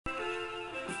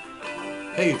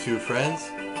Hey YouTube friends,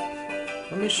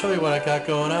 let me show you what I got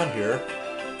going on here.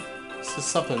 This is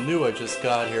something new I just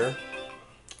got here.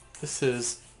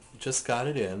 Just got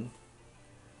it in.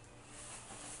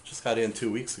 Just got in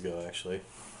 2 weeks ago actually.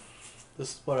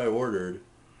 This is what I ordered.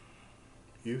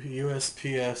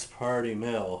 USPS Priority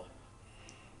Mail.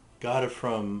 Got it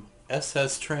from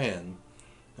SSTRAN.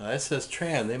 Now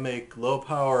SSTRAN, they make low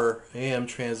power AM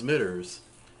transmitters.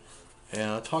 And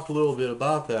I'll talk a little bit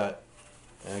about that.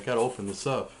 And I gotta open this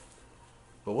up.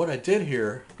 But what I did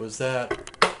here was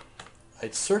that I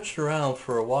searched around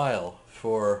for a while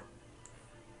for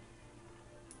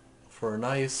a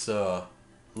nice low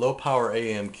power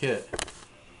AM kit,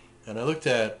 and I looked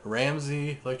at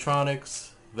Ramsey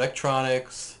Electronics,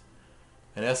 Vectronics,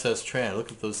 and SSTRAN.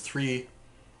 Look at those three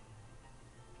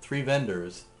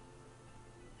vendors,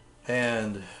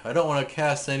 and I don't want to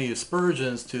cast any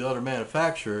aspersions to the other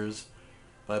manufacturers,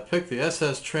 but I picked the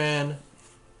SSTRAN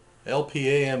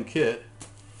LPAM kit.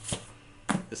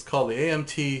 It's called the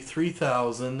AMT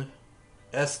 3000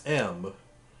 SM.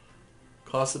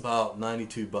 Costs about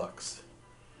 92 bucks.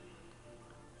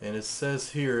 And it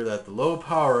says here that the low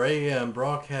power AM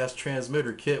broadcast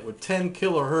transmitter kit with 10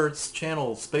 kilohertz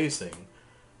channel spacing,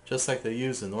 just like they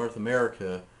use in North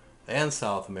America and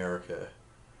South America.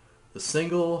 The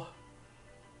single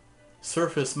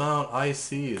surface mount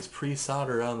IC is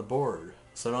pre-soldered on the board,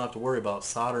 so I don't have to worry about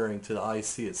soldering to the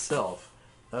IC itself.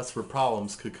 That's where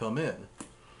problems could come in.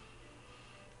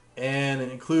 And it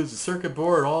includes the circuit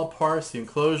board, all parts, the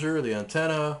enclosure, the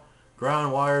antenna,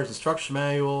 ground wires, instruction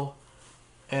manual,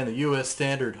 and the US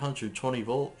standard 120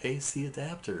 volt AC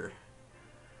adapter.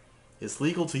 It's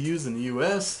legal to use in the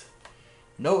US.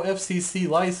 No FCC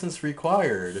license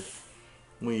required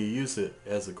when you use it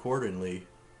as according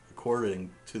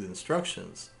to the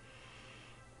instructions.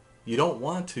 You don't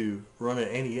want to run it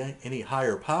any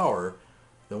higher power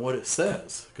than what it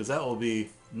says, because that will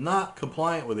be not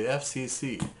compliant with the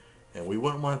FCC. And we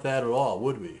wouldn't want that at all,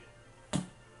 would we?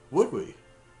 Would we?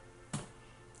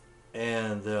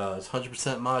 And it's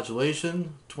 100%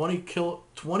 modulation,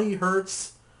 20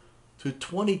 hertz to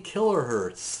 20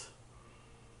 kilohertz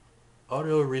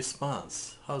audio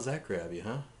response. How's that grab you,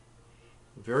 huh?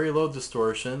 Very low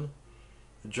distortion,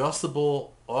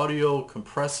 adjustable audio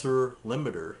compressor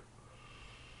limiter,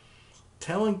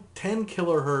 10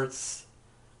 kilohertz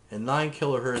and 9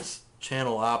 kilohertz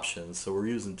channel options, so we're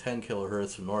using 10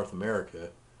 kilohertz in North America.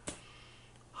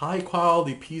 High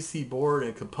quality PC board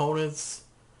and components,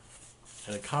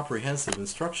 and a comprehensive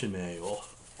instruction manual,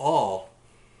 all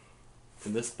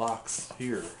in this box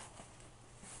here.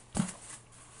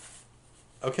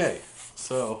 Okay,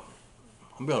 so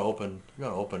I'm gonna open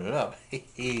it up.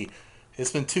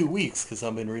 It's been 2 weeks because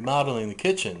I've been remodeling the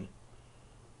kitchen,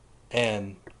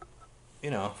 and you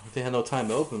know, they had no time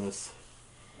to open this.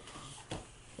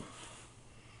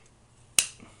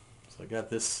 I got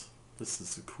this. This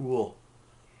is a cool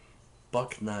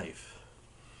buck knife.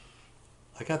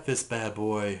 I got this bad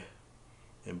boy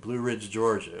in Blue Ridge,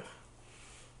 Georgia.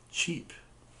 Cheap.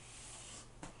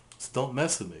 Just don't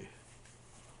mess with me.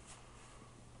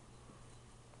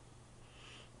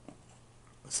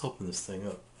 Let's open this thing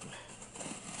up.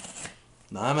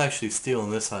 Now I'm actually stealing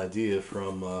this idea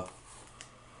from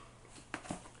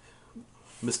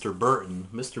Mr. Burton.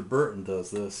 Mr. Burton does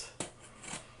this.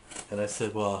 And I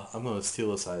said, well, I'm going to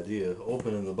steal this idea.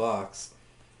 Opening the box.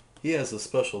 He has a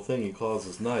special thing he calls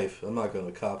his knife. I'm not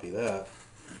going to copy that.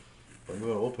 But I'm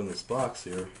going to open this box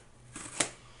here.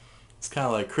 It's kind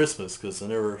of like Christmas because I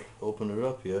never opened it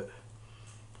up yet.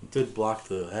 I did block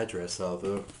the address out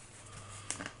though.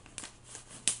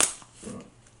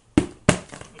 I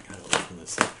gotta open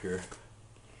this up here.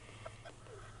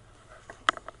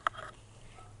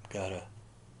 Got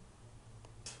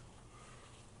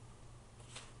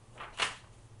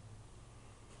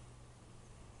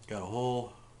a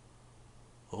whole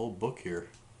book here.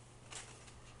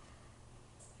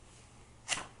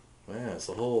 Yeah, it's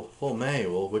a whole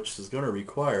manual, which is going to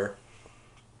require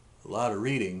a lot of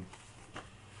reading.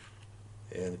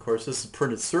 And of course, this is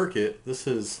printed circuit. This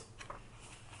is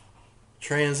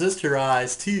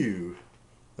transistorized too.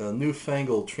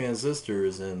 Newfangled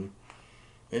transistors and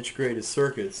integrated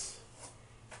circuits.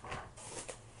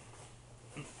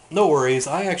 No worries,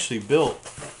 I actually built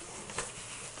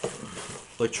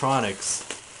electronics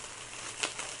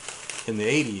in the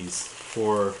 80s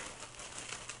for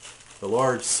a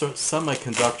large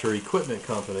semiconductor equipment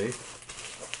company,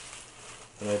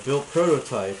 and I built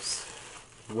prototypes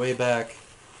way back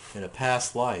in a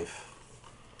past life.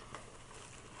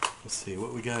 Let's see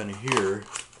what we got in here.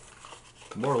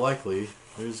 More likely,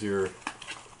 there's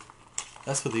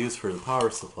that's what they use for the power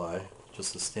supply,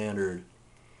 just a standard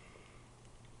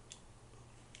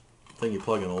thing you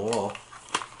plug in the wall.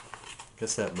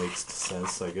 Guess that makes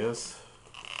sense, I guess.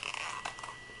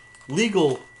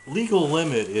 Legal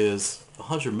limit is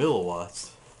 100 milliwatts.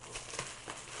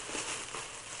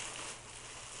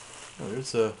 Oh,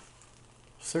 there's a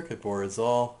circuit board. It's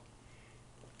all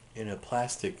in a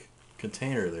plastic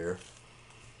container there,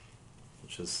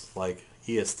 which is like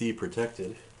ESD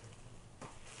protected.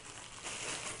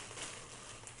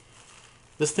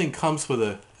 This thing comes with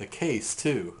a case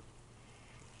too.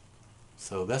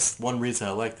 So that's one reason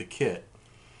I like the kit.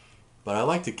 But I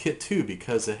like the kit too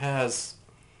because it has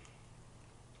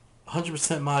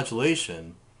 100%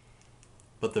 modulation,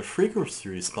 but the frequency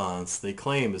response they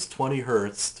claim is 20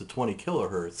 hertz to 20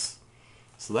 kilohertz.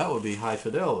 So that would be high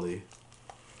fidelity.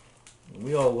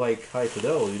 We all like high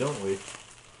fidelity, don't we?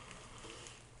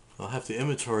 I'll have to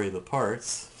inventory the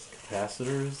parts.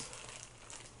 Capacitors.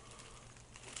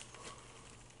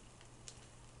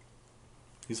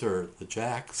 These are the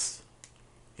jacks,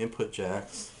 input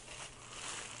jacks.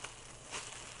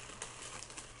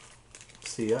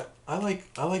 See, I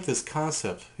like this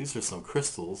concept. These are some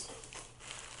crystals.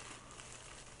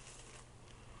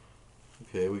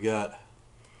 Okay, we got,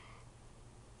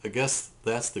 I guess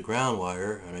that's the ground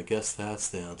wire, and I guess that's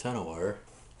the antenna wire.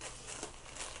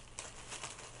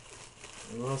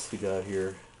 And what else we got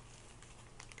here?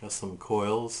 Got some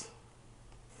coils.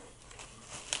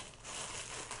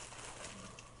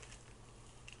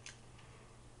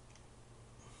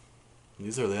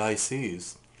 These are the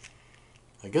ICs.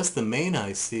 I guess the main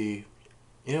IC, you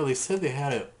know, they said they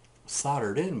had it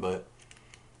soldered in, but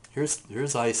here's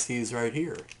ICs right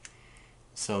here.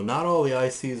 So not all the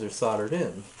ICs are soldered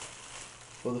in.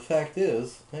 Well, the fact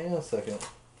is, hang on a second.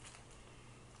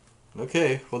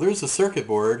 Okay, well there's a circuit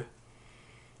board,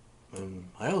 and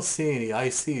I don't see any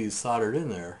ICs soldered in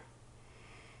there.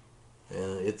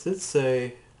 And it did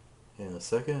say, hang on a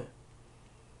second,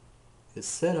 it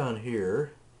said on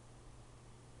here,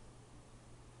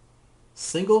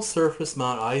 single surface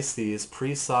mount IC is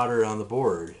pre-soldered on the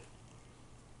board.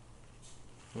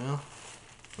 Well,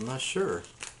 I'm not sure.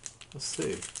 Let's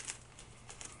see.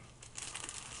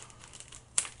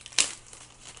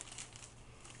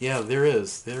 Yeah, there it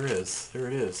is. There it is.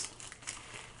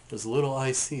 There's a little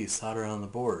IC soldered on the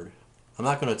board. I'm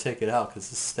not going to take it out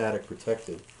because it's static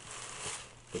protected.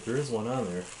 But there is one on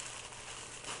there.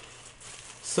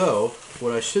 So,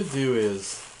 what I should do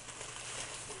is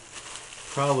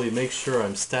probably make sure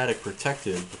I'm static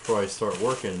protected before I start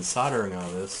working and soldering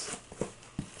on this.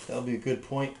 That'll be a good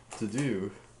point to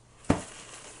do.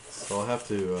 So I'll have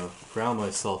to ground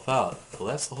myself out. Well,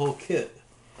 that's the whole kit.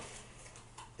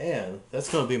 And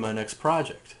that's going to be my next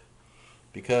project.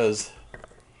 Because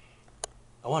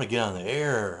I want to get on the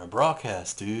air and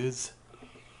broadcast, dudes.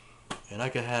 And I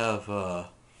could have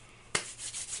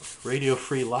Radio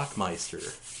Free Lockmeister.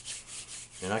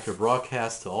 And I could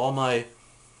broadcast to all my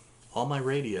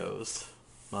radios.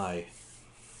 My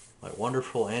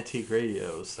wonderful antique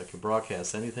radios. I could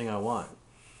broadcast anything I want.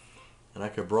 And I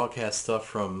could broadcast stuff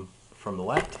from the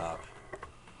laptop.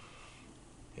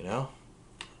 You know?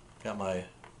 Got my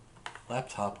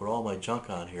laptop with all my junk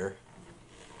on here.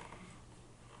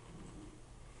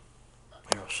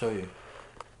 Here, I'll show you.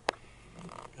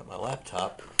 Got my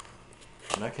laptop.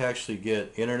 And I can actually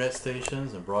get internet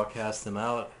stations and broadcast them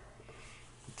out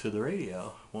to the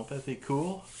radio. Won't that be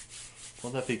cool?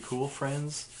 Won't that be cool,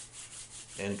 friends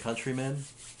and countrymen?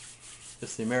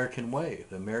 It's the American way.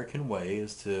 The American way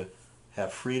is to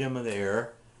have freedom of the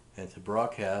air and to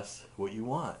broadcast what you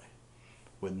want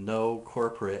with no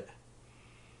corporate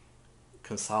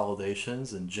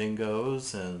consolidations and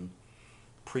jingos and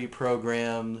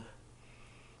pre-programmed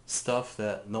stuff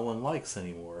that no one likes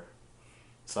anymore.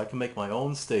 So I can make my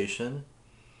own station,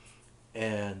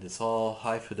 and it's all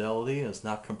high fidelity and it's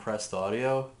not compressed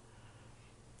audio,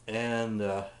 and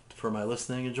for my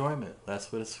listening enjoyment.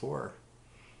 That's what it's for.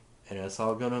 And it's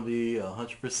all going to be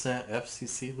 100%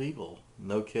 FCC legal.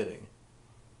 No kidding.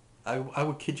 I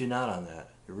would kid you not on that.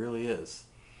 It really is.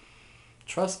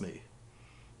 Trust me.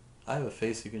 I have a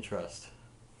face you can trust.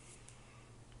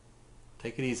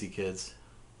 Take it easy, kids.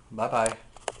 Bye-bye.